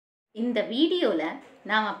இந்த வீடியோல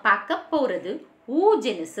நாம பார்க்க போறது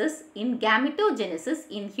oogenesis in gametogenesis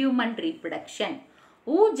in human reproduction.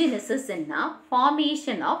 Oogenesis ன்னா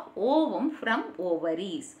formation of ovum from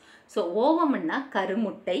ovaries. So ovum ன்னா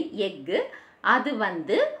கருமுட்டை எக். அது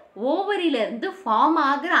ஓவரியில இருந்து ஃபார்ம்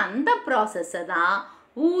ஆகுற அந்த process தான்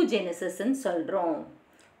oogenesis ன்னு சொல்றோம்.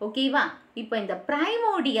 ஓகேவா? இப்போ இந்த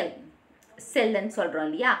primordial செல்லுன்னு சொல்றோம்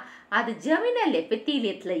இல்லையா, அது ஜெர்மினல்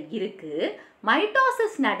எபித்தீலியத்துல இருக்கு.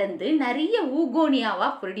 மைட்டோசிஸ் நடந்து நிறைய ஊகோனியாவா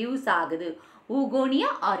ப்ரொடியூஸ் ஆகுது. ஊகோனியா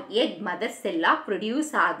ஆர் எக் மதர் செல்லா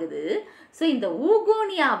ப்ரொடியூஸ் ஆகுது. ஸோ இந்த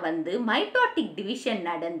ஊகோனியா மைட்டோட்டிக் டிவிஷன்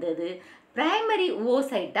நடந்தது, பிரைமரி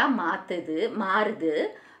ஓசைட்டா மாறுது.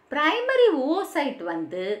 Primary oocyte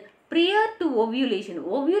prior to ovulation.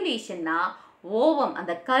 ஓவியுலேஷன்னா ovum,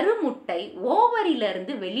 அந்த கருமுட்டை ஓவரியில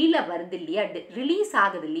இருந்து வெளியில வருது இல்லையா, ரிலீஸ்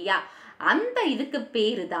ஆகுது இல்லையா, அந்த இதுக்கு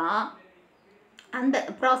பேரு தான், அந்த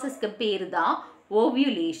ப்ராசஸ்க்கு பேரு தான்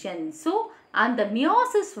ஓவியுலேஷன். ஸோ அந்த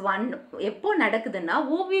மியோசிஸ் 1 எப்போ நடக்குதுன்னா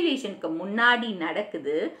ஓவியுலேஷனுக்கு முன்னாடி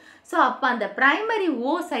நடக்குது. ஸோ அப்போ அந்த பிரைமரி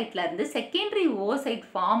ஓசைட்ல இருந்து செகண்டரி ஓசைட்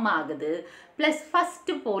ஃபார்ம் ஆகுது, ப்ளஸ்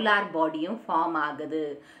ஃபர்ஸ்ட் போலார் பாடியும் ஃபார்ம் ஆகுது.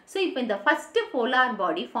 ஸோ இப்போ இந்த ஃபர்ஸ்ட் போலார்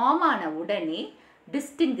பாடி ஃபார்ம் ஆன உடனே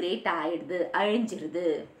டிஸ்டிங்கிரேட் ஆயிடுது, அழிஞ்சிருது.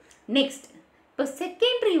 நெக்ஸ்ட் இப்போ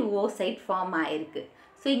செகண்டரி ஓசைட் ஃபார்ம் ஆயிருக்கு.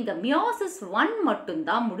 ஸோ இங்கே மியோசிஸ் 1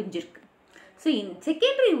 மட்டும்தான் முடிஞ்சிருக்கு. ஸோ இந்த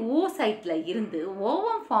செகண்டரி ஓசைட்டில் இருந்து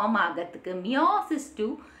ஓவம் ஃபார்ம் ஆகிறதுக்கு மியோசிஸ் 2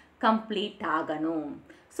 கம்ப்ளீட் ஆகணும்.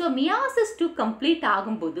 ஸோ மியோசிஸ் 2 கம்ப்ளீட்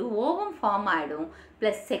ஆகும்போது ஓவம் ஃபார்ம் ஆகிடும்,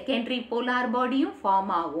 ப்ளஸ் செகண்டரி போலார் பாடியும்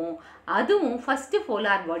ஃபார்ம் ஆகும். அதுவும் ஃபஸ்ட்டு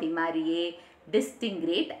போலார் பாடி மாதிரியே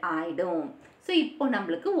டிஸ்டிங்கிரேட் ஆகிடும். ஸோ இப்போ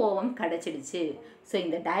நம்மளுக்கு ஓவம் கிடச்சிடுச்சு. ஸோ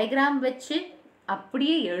இந்த டயக்ராம் வச்சு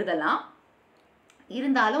அப்படியே எழுதலாம்,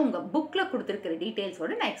 இருந்தாலும் உங்கள் புக்கில் கொடுத்துருக்கிற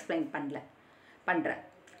டீட்டெயில்ஸோடு நான் எக்ஸ்பிளைன் பண்ணுறேன்.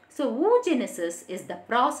 So oogenesis is the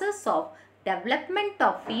process of development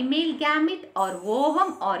of female gamete or ovum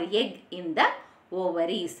or egg in the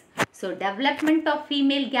ovaries. So development of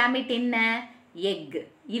female gamete என்ன? egg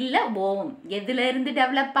இல்ல ovum. எதுல இருந்து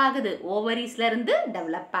develop ஆகுது? ovaries-ல இருந்து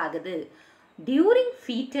develop ஆகுது. During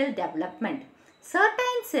fetal development,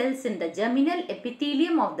 certain cells in the germinal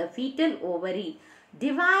epithelium of the fetal ovary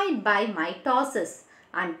divide by mitosis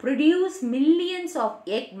and produce millions of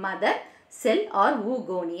egg mother sell R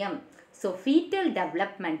oogonium. So foetal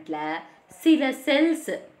டெவலப்மெண்ட்டில் சில cells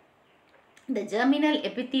இந்த germinal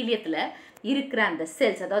எபித்தீலியத்தில் இருக்கிற அந்த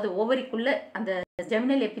cells, அதாவது ஓவரிக்குள்ளே அந்த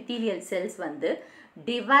germinal epithelial cells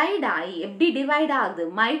divide ஆகி, எப்படி divide ஆகுது?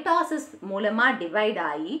 Mitosis மூலமாக டிவைட்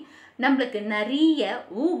ஆகி நம்மளுக்கு நிறைய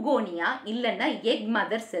ஊகோனியா இல்லைன்னா எக்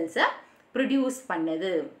மதர் செல்ஸை ப்ரொடியூஸ்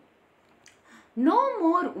பண்ணுது. No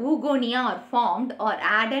more ஊகோனியா R formed R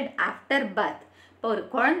added after birth. இப்போ ஒரு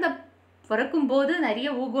குழந்தை பிறக்கும்போது நிறைய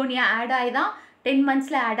ஊகோனியா ஆட் ஆகி தான் 10 months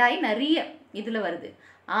ஆட் ஆகி நிறைய இதில் வருது.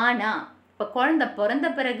 ஆனால் இப்போ குழந்தை பிறந்த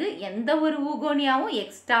பிறகு எந்த ஒரு ஊகோனியாவும்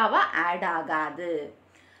எக்ஸ்ட்ராவாக ஆட் ஆகாது.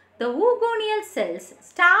 The oogonial cells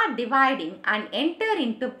start dividing and enter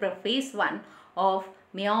into phase 1 of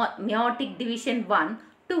meiotic division 1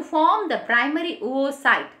 to form the primary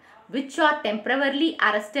oocyte, which are temporarily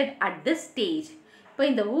arrested at this stage. இப்போ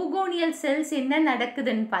இந்த ஊகோனியல் செல்ஸ் என்ன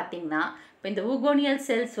நடக்குதுன்னு பார்த்தீங்கன்னா, இப்போ இந்த ஊகோனியல்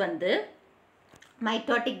செல்ஸ்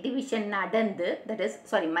மைட்டோட்டிக் டிவிஷன் நடந்து, that is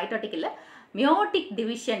mitotic இல்லை, meiotic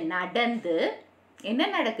division நடந்து என்ன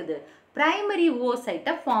நடக்குது? பிரைமரி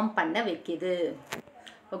ஓசைட்டை ஃபார்ம் பண்ண வைக்குது.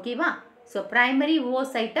 ஓகேவா? ஸோ பிரைமரி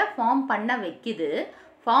ஓசைட்டை ஃபார்ம் பண்ண வைக்குது.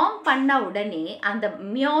 ஃபார்ம் பண்ண உடனே அந்த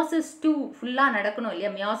மியோசிஸ் 2 ஃபுல்லாக நடக்கணும்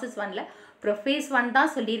இல்லையா? மியோசிஸ் 1ல் ப்ரொஃபேஸ் 1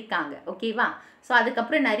 தான் சொல்லியிருக்காங்க. ஓகேவா? ஸோ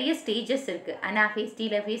அதுக்கப்புறம் நிறைய ஸ்டேஜஸ் இருக்குது, அனாஃபேஸ்,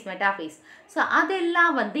 டீலோஃபேஸ், மெட்டாஃபேஸ். ஸோ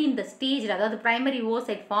அதெல்லாம் இந்த ஸ்டேஜில், அதாவது பிரைமரி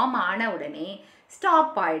ஓசைட் ஃபார்ம் ஆன உடனே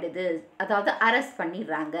ஸ்டாப் ஆகிடுது, அதாவது அரெஸ்ட்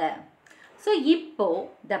பண்ணிடுறாங்க. ஸோ இப்போ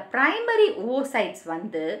the primary ஓசைட்ஸ்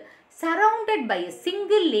surrounded by a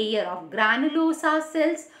single layer of granulosa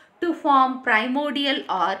cells to form primordial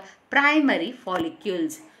or primary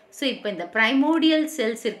follicles. So இப்போ இந்த primordial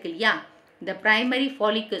cells இருக்கு இல்லையா, இந்த primary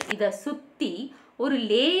follicle இதை சுற்றி ஒரு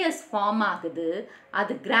லேயர்ஸ் ஃபார்ம் ஆகுது.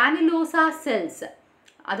 அது granulosa cells,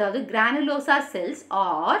 அதாவது granulosa cells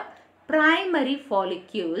R primary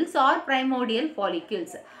follicles or primordial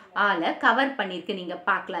follicles ஆல கவர் பண்ணியிருக்கு. நீங்கள்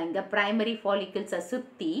பார்க்கலாம், இங்கே primary follicles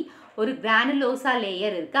சுற்றி ஒரு granulosa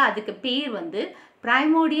லேயர் இருக்குது. அதுக்கு பேர்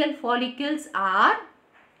primordial follicles R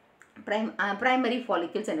primary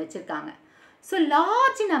follicles வச்சுருக்காங்க. So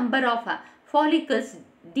large number of follicles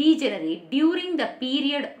degenerate during the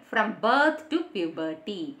period from birth to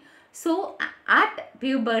puberty. So at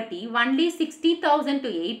puberty only 60,000 to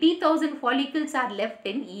 80,000 follicles are left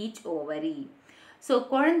in each ovary. So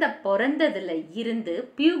குழந்தை பிறந்ததுல இருந்து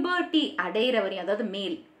puberty அடையிற வரையும், அதாவது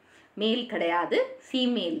மேல் மேல் கிடையாது,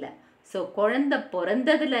 ஃபீமேலில். ஸோ குழந்தை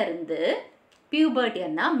பிறந்ததுலேருந்து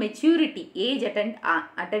பியூபர்ட்டின்னா மெச்சூரிட்டி ஏஜ்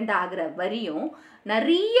அட்டெண்ட் ஆகிற வரையும்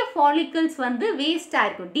நிறைய ஃபாலிக்கல்ஸ் வந்து வேஸ்ட்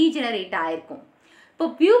ஆகிருக்கும், டீஜெனரேட் ஆகிருக்கும். இப்போ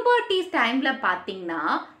பியூபர்ட்டிஸ் டைமில் பார்த்தீங்கன்னா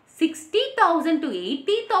 60,000 to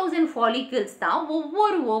 80,000 ஃபாலிக்கல்ஸ் தான்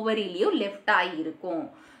ஒவ்வொரு ஓவரிலையும் லெஃப்ட் ஆகியிருக்கும்.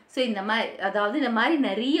 ஸோ இந்த மாதிரி, அதாவது இந்த மாதிரி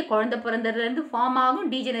நிறைய குழந்தை பிறந்ததுலேருந்து ஃபார்ம் ஆகும்,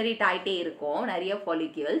 டீஜெனரேட் ஆகிட்டே இருக்கும் நிறைய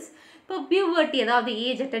ஃபாலிக்யூல்ஸ். இப்போ பியூபர்ட்டி, அதாவது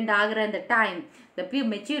ஏஜ் அட்டெண்ட் ஆகிற அந்த டைம், இந்த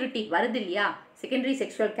மெச்சூரிட்டி வருது இல்லையா, செகண்டரி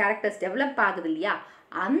செக்ஷுவல் கேரக்டர்ஸ் டெவலப் ஆகுது இல்லையா,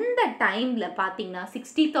 அந்த டைமில் பார்த்தீங்கன்னா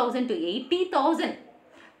 60,000 to 80,000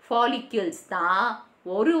 ஃபாலிக்யூல்ஸ் தான்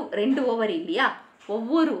ஒரு 2 ஓவரி இல்லையா,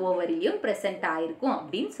 ஒவ்வொரு ஓவரிலையும் ப்ரெசென்ட் ஆகிருக்கும்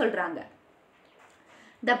அப்படின்னு சொல்கிறாங்க.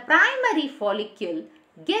 The primary follicle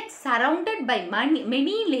gets surrounded by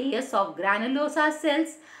many layers of granulosa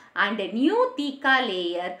cells and a new theca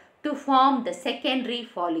layer to form the secondary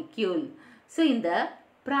follicule. So in the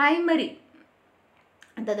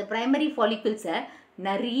primary follicles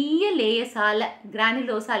நிறைய லேயர்ஸால்,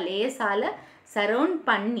 கிரானுலோசா லேயர்ஸால் சரவுண்ட்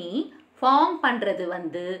பண்ணி form பண்ணுறது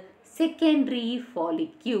வந்து secondary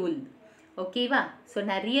ஃபாலிக்யூல். ஓகேவா? So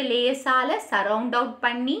நிறைய லேயர்ஸால் surround out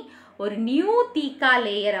பண்ணி ஒரு new தீக்கா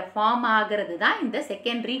லேயரை form ஆகிறது தான் இந்த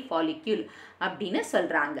செகண்டரி ஃபாலிக்யூல் அப்படின்னு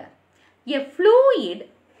சொல்கிறாங்க. எ fluid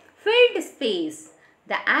filled space,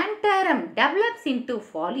 the anterum develops into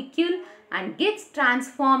follicle and gets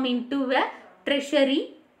transformed into a tertiary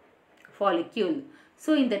follicle.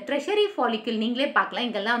 So இந்த tertiary follicle நீங்களே பார்க்கலாம்,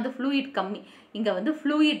 இங்கெல்லாம் வந்து ஃப்ளூயிட் கம்மி, இங்கே வந்து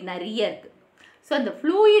ஃப்ளூயிட் நிறைய இருக்குது. ஸோ அந்த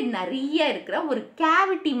ஃப்ளூயிட் நிறைய இருக்கிற ஒரு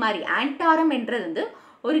கேவிட்டி மாதிரி, ஆன்டாரம் என்றது வந்து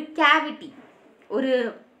ஒரு கேவிட்டி, ஒரு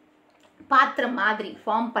பாத்திரம் மாதிரி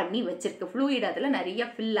ஃபார்ம் பண்ணி வச்சுருக்கு. ஃப்ளூயிட் அதில் நிறைய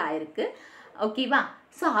ஃபில் ஆகிருக்கு. ஓகேவா?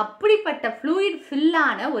 ஸோ அப்படிப்பட்ட ஃப்ளூயிட்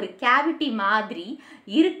ஃபில்லான ஒரு கேவிட்டி மாதிரி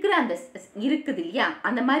இருக்கிற அந்த இருக்குது இல்லையா,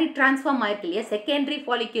 அந்த மாதிரி டிரான்ஸ்ஃபார்ம் ஆகிருக்கு இல்லையா, செகண்டரி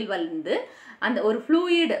ஃபாலிக்யூல் வந்து அந்த ஒரு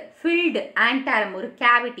ஃப்ளூயிட் ஃபில்டு ஆன்டாரம், ஒரு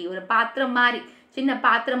கேவிட்டி, ஒரு பாத்திரம் மாதிரி, சின்ன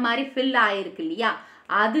பாத்திரம் மாதிரி ஃபில் ஆகிருக்கு இல்லையா,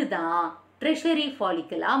 அதுதான் tertiary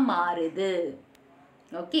follicle மாறுது.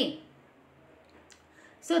 Okay.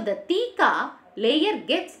 So the theca layer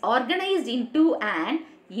gets organized into an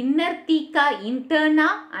inner theca interna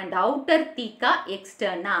and outer theca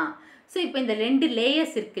externa. So இப்போ இந்த 2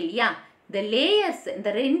 லேயர்ஸ் இருக்கு இல்லையா, இந்த லேயர்ஸ், இந்த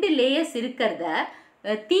 2 லேயர்ஸ் இருக்கிறத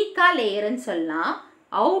தீக்கா லேயர்னு சொல்லலாம்,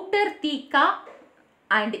 அவுட்டர் தீக்கா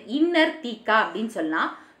அண்ட் இன்னர் தீக்கா அப்படின்னு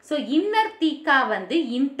சொல்லலாம். ஸோ இன்னர் தீக்கா வந்து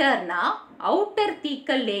இன்டர்னா, அவுட்டர்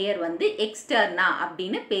தீக்கல் லேயர் வந்து எக்ஸ்டர்னா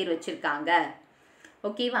அப்படின்னு பேர் வச்சுருக்காங்க.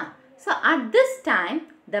 ஓகேவா? So at this time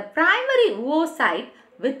the primary oocyte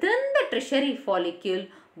within the tertiary follicle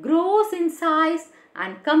grows in size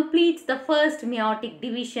and completes the first meiotic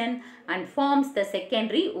division and forms the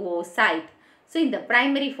secondary oocyte. So in the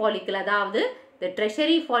primary follicle, அதாவது the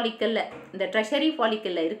tertiary follicle, இந்த tertiary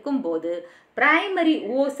follicle இருக்கும்போது primary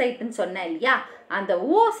oocyte ன்னு சொன்னேன் இல்லையா, அந்த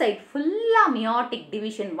oocyte ஃபுல்லாக meiotic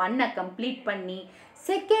division 1 complete பண்ணி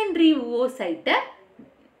secondary oocyte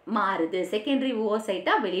மாறுது, செகண்டரி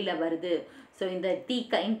oocyte வெளியில் வருது. ஸோ இந்த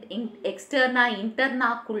தீக்கா எக்ஸ்டர்னா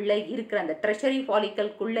இன்டர்னாக்குள்ளே இருக்கிற அந்த ட்ரெஷரி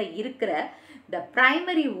ஃபாலிக்கல்குள்ளே இருக்கிற இந்த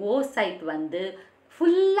ப்ரைமரி oocyte வந்து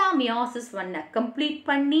ஃபுல்லாக மியாசிஸ் 1 கம்ப்ளீட்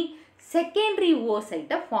பண்ணி செகண்டரி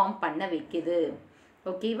oocyte ஃபார்ம் பண்ண வைக்குது.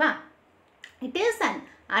 ஓகேவா? It is an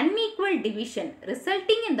unequal division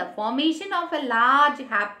resulting in the formation of a large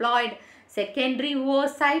haploid secondary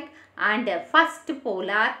oocyte and a first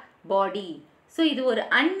polar body. So இது ஒரு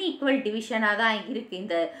அன்ஈக்குவல் டிவிஷனாக தான் இருக்குது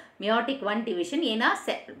இந்த மியோட்டிக் 1 டிவிஷன். ஏன்னா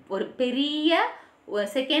ஒரு பெரிய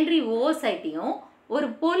செகண்டரி oocyteயும் ஒரு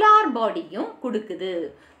போலார் பாடியும் கொடுக்குது.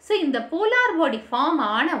 ஸோ இந்த போலார் பாடி ஃபார்ம்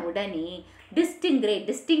ஆன உடனே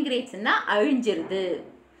டிஸ்டிங்ரேட்ஸ்னா அழிஞ்சிருது.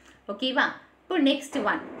 ஓகேவா? இப்போ நெக்ஸ்ட்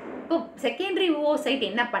ஒன், இப்போ செகண்டரி oocyte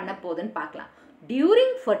என்ன பண்ண போகுதுன்னு பார்க்கலாம்.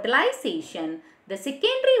 During fertilisation the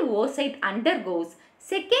secondary oocyte undergoes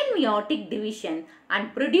second meiotic division and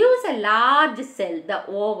produce a large cell, the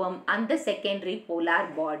ovum and the secondary polar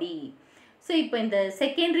body. So இப்போ இந்த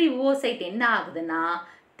secondary oocyte என்ன ஆகுதுன்னா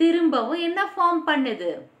திரும்பவும் என்ன ஃபார்ம்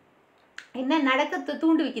பண்ணுது, என்ன நடக்க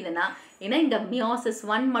தூண்டு வைக்குதுன்னா, ஏன்னா இந்த மியோசிஸ்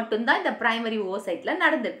 1 மட்டும்தான் இந்த பிரைமரி oocyteல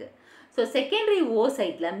நடந்திருக்கு. ஸோ செகண்டரி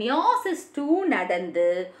oocyteல மியோசிஸ் 2 நடந்து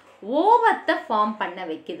ஓவத்தை ஃபார்ம் பண்ண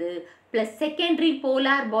வைக்குது, ப்ளஸ் செகண்டரி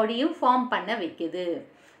போலார் பாடியும் ஃபார்ம் பண்ண வைக்குது.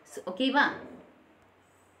 ஓகேவா?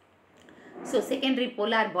 ஸோ செகண்டரி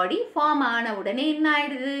போலார் பாடி ஃபார்ம் ஆன உடனே என்ன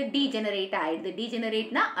ஆயிடுது, டீஜெனரேட் ஆயிடுது.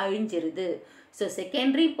 டீஜெனரேட்னா அழிஞ்சிருது. ஸோ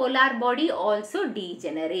செகண்டரி போலார் பாடி ஆல்சோ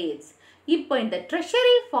டீஜெனரேட்ஸ். இப்போ இந்த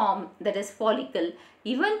tertiary form, that is follicle,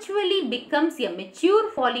 eventually becomes a mature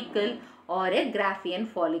follicle or a Graafian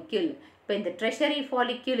follicle. இப்போ இந்த tertiary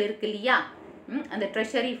follicle இருக்கு இல்லையா, அந்த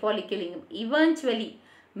tertiary follicle eventually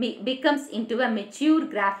becomes into a mature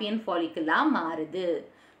Graafian follicle மாறுது.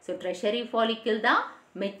 So tertiary follicle தான்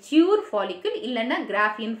mature follicle இல்லைன்னா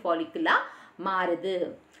Graafian follicle மாறுது.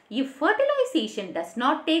 If fertilization does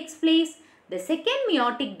not take place, the second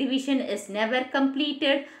meiotic division is never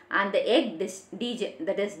completed and the egg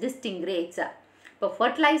disintegrates. இப்போ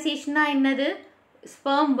fertilization என்னது?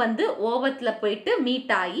 sperm வந்து ஓவத்தில் போயிட்டு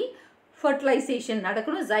meet ஆகி fertilization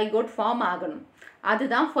நடக்கணும், zygote ஃபார்ம் ஆகணும்.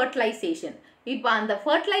 அதுதான் fertilization. இப்போ அந்த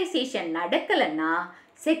fertilization நடக்கலைன்னா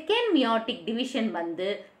second meiotic division வந்து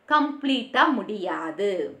கம்ப்ளீட்டாக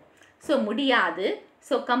முடியாது. ஸோ முடியாது.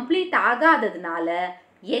 ஸோ கம்ப்ளீட் ஆகாததுனால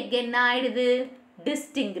எக் என்ன ஆயிடுது?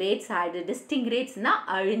 டிஸ்டிங்ரேட்ஸ் ஆயிடுது. டிஸ்டிங்ரேட்ஸ்னா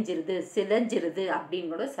அழிஞ்சிருது, சிலஞ்சிருது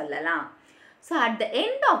அப்படின்னு கூட சொல்லலாம். So at the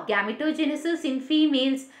end of gametogenesis in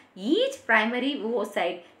females, each primary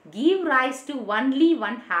oocyte give rise to only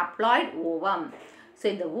one haploid ovum. So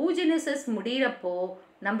இந்த oogenesis முடிகிறப்போ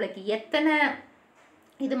நம்மளுக்கு எத்தனை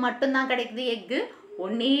இது மட்டும்தான் கிடைக்குது? எக்கு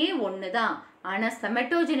ஒன்றே ஒன்று தான். ஆனால்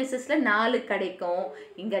ஸ்பெமட்டோஜெனிசிஸில் 4 கிடைக்கும்.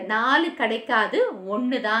 இங்கே 4 கிடைக்காது,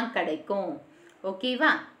 1 தான் கிடைக்கும்.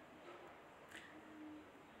 ஓகேவா?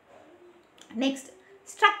 Next,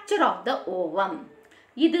 structure of the ovum.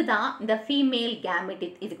 இதுதான் இந்த ஃபீமேல்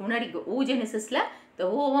கேமெட்டிக். இதுக்கு முன்னாடி oogenesisல இந்த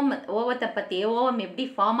ஓவத்தை பற்றி, ஓவம் எப்படி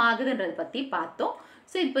ஃபார்ம் ஆகுதுன்றதை பற்றி பார்த்தோம்.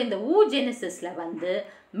 ஸோ இப்போ இந்த oogenesisல வந்து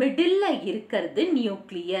மிடில் இருக்கிறது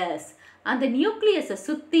நியூக்ளியஸ். அந்த நியூக்ளியஸை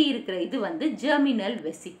சுற்றி இருக்கிற இது வந்து ஜெர்மினல்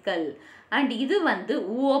வெசிக்கல். அண்ட் இது வந்து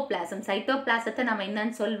ஊஓபிளாசம். சைட்டோபிளாசத்தை நம்ம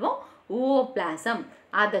என்னன்னு சொல்வோம்? ஊஓபிளாசம்.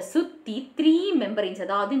 அதை சுற்றி 3 மெம்பரைன்ஸ்,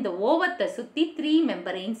 அதாவது இந்த ஓவத்தை சுற்றி 3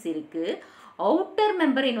 மெம்பரைன்ஸ் இருக்குது. அவுட்டர்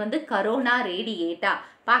மெம்பரைன் வந்து கரோனா ரேடியேட்டா,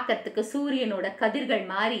 பார்க்கறதுக்கு சூரியனோட கதிர்கள்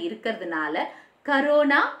மாதிரி இருக்கிறதுனால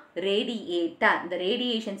கரோனா ரேடியேட்டா. இந்த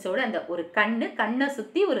ரேடியேஷன்ஸோட அந்த ஒரு கண்ணை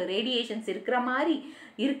சுற்றி ஒரு ரேடியேஷன்ஸ் இருக்கிற மாதிரி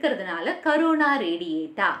இருக்கிறதுனால கரோனா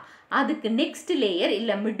ரேடியேட்டா. அதுக்கு நெக்ஸ்ட் லேயர்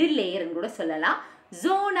இல்லை மிடில் லேயர்னு கூட சொல்லலாம்,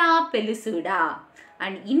 ஜோனா பெலுசிடா.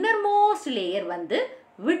 அண்ட் இன்னர்மோஸ்ட் லேயர் வந்து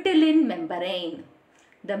விட்டிலின் மெம்பரைன்.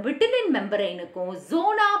 இந்த விட்டிலின் மெம்பரைனுக்கும்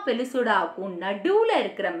ஜோனா பெலுசிடாவுக்கும் நடுவில்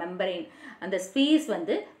இருக்கிற மெம்பரைன், அந்த ஸ்பேஸ்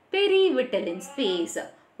வந்து பெரிவிட்டிலின் ஸ்பேஸ்.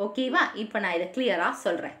 ஓகேவா? இப்போ நான் இதை கிளியராக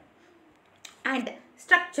சொல்கிறேன். And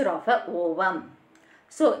structure of a ovum.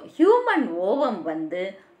 So human ovum வந்து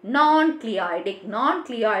நான்-கிளியாய்டிக்.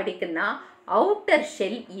 நான்-கிளியாய்டிக்னா அவுட்டர்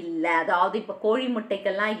ஷெல் இல்லை, அதாவது இப்போ கோழி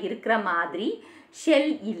முட்டைக்கெல்லாம் இருக்கிற மாதிரி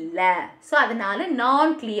ஷெல் இல்லை. ஸோ அதனால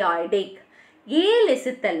நான்-கிளியாய்டிக்.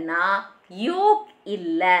 ஏலெசித்தல்னா யோக்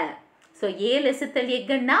இல்லை. ஸோ ஏலெசித்தல்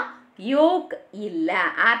எக்குன்னா யோக் இல்லை,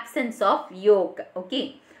 options of yoke. Okay.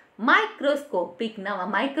 Microscopic, நம்ம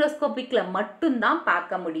மைக்ரோஸ்கோபிக்கில் மட்டும்தான்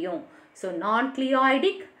பார்க்க முடியும். So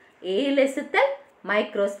நான்-கிளியாய்டிக், ஏலெசித்தல்,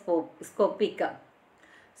 microscopic.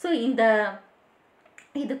 ஸோ இந்த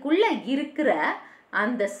இதுக்குள்ளே இருக்கிற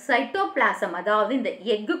அந்த சைட்டோபிளாசம், அதாவது இந்த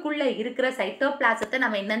எக்குக்குள்ளே இருக்கிற சைட்டோபிளாசத்தை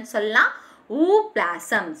நம்ம என்னன்னு சொல்லலாம்?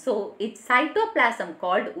 ooplasm. So its cytoplasm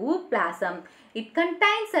called oosplasm. It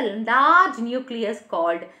contains a large nucleus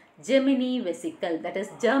called Gemini vesicle, that is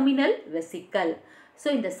germinal vesicle. So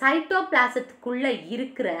இந்த சைட்டோபிளாசத்துக்குள்ளே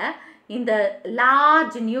இருக்கிற இந்த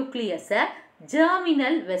லார்ஜ் நியூக்ளியஸை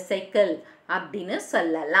ஜெர்மினல் வெசிக்கிள் அப்படின்னு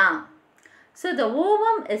சொல்லலாம். So the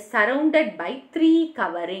ovum is surrounded by 3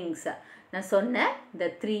 coverings. நான் சொன்னேன் இந்த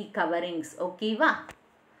 3 coverings. ஓகேவா?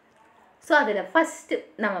 ஸோ அதில் ஃபஸ்ட்டு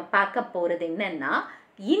நம்ம பார்க்க போகிறது என்னென்னா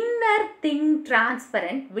இன்னர் தின்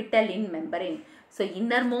டிரான்ஸ்பரண்ட் விட்டலின் மெம்பரைன். ஸோ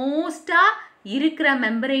இன்னர் மோஸ்டாக இருக்கிற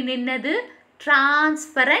மெம்பரைன் என்னது?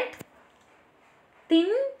 டிரான்ஸ்பரண்ட்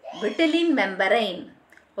தின் விட்டலின் மெம்பரைன்.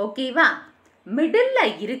 ஓகேவா? மிடில்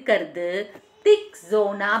இருக்கிறது திக்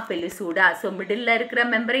ஜோனா பெலுசிடா. ஸோ மிடில் இருக்கிற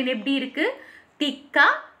மெம்பரைன் எப்படி இருக்குது? திக்கா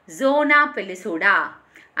ஜோனா பெலுசிடா.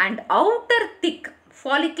 And outer thick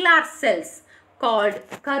follicular cells called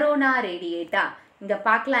corona radiata. இங்கே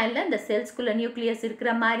பார்க்கலாம் இல்லை, இந்த செல்ஸ்குள்ளே நியூக்ளியஸ்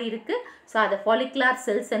இருக்கிற மாதிரி இருக்குது. ஸோ அதை ஃபாலிகுலார்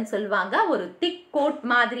செல்ஸ்ன்னு சொல்லுவாங்க. ஒரு திக் கோட்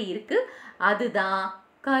மாதிரி இருக்குது, அதுதான்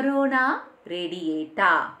கரோனா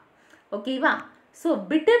ரேடியேட்டா. ஓகேவா? So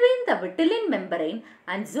between the vitelline membrane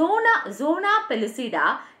and zona pellucida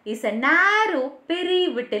is a narrow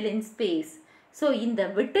perivitelline space. So இந்த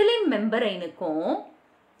vitelline membraneக்கும்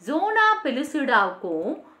zona pellucidaவுக்கும்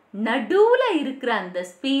நடுவுல இருக்கிற அந்த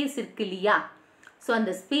ஸ்பேஸ் இருக்கு இல்லையா? ஸோ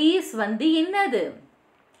அந்த ஸ்பேஸ் வந்து என்னது?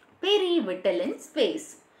 perivitelline space.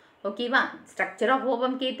 ஓகேவா? ஸ்ட்ரக்சர் ஆஃப்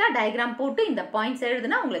ஓவம் கேட்டால் டயக்ராம் போட்டு இந்த பாயிண்ட்ஸ்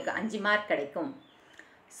எழுதுனா உங்களுக்கு 5 மார்க் கிடைக்கும்.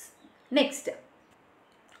 Next,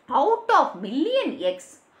 out of million eggs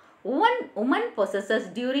one woman possesses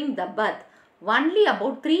during the birth only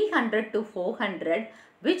about 300 to 400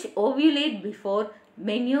 which ovulate before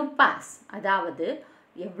menopause. அதாவது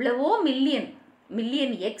எவ்வளவோ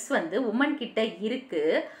மில்லியன் எக்ஸ் வந்து உமன் கிட்ட இருக்கு,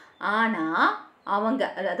 ஆனால் அவங்க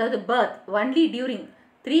அதாவது birth only during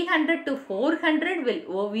 300 to 400 will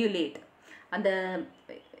ovulate. அந்த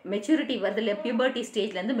மெச்சூரிட்டி வருதுல puberty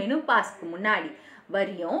ஸ்டேஜ்லேருந்து மெனோபாஸ்க்கு முன்னாடி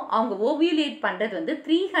வரையும் அவங்க ஓவியுலேட் பண்ணுறது வந்து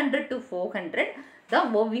 300 to 400 தான்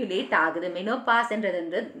ஓவியுலேட் ஆகுது. மெனோபாஸ்ன்றது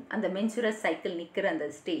வந்து அந்த மென்சுரஸ் சைக்கிள் நிற்கிற அந்த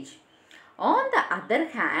stage. On the other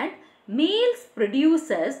hand males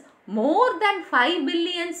producers more than 5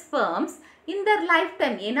 billion sperms in Dhar life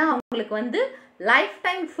time. ஏன்னா அவங்களுக்கு வந்து லைஃப்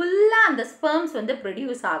டைம் ஃபுல்லாக அந்த ஸ்பெர்ம்ஸ் வந்து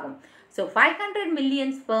ப்ரொடியூஸ் ஆகும். ஸோ 500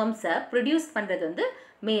 மில்லியன் ஸ்பெர்ம்ஸை ப்ரொடியூஸ் பண்ணுறது வந்து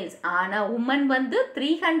மேல்ஸ். ஆனால் உமன் வந்து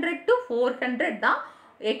 300 to 400 தான்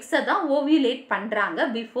எக்ஸை தான் ஓவியுலேட் பண்ணுறாங்க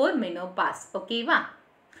பிஃபோர் மெனோபாஸ். ஓகேவா?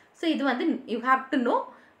 ஸோ இது வந்து யூ ஹாவ் டு நோ,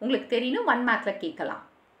 உங்களுக்கு தெரியணும், 1 மார்க்கில் கேட்கலாம்.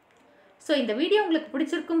 ஸோ இந்த வீடியோ உங்களுக்கு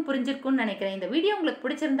பிடிச்சிருக்கும் புரிஞ்சிருக்கும்னு நினைக்கிறேன். இந்த வீடியோ உங்களுக்கு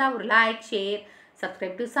பிடிச்சிருந்தா ஒரு like, share,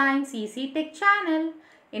 subscribe to science easy tech channel.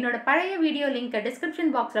 என்னோட பழைய வீடியோ லிங்க்கை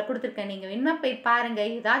டிஸ்கிரிப்ஷன் பாக்ஸில் கொடுத்துருக்கேன். நீங்கள் வேணுமா போய்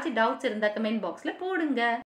பாருங்கள். ஏதாச்சும் டவுட்ஸ் இருந்தால் கமெண்ட் பாக்ஸில் போடுங்க.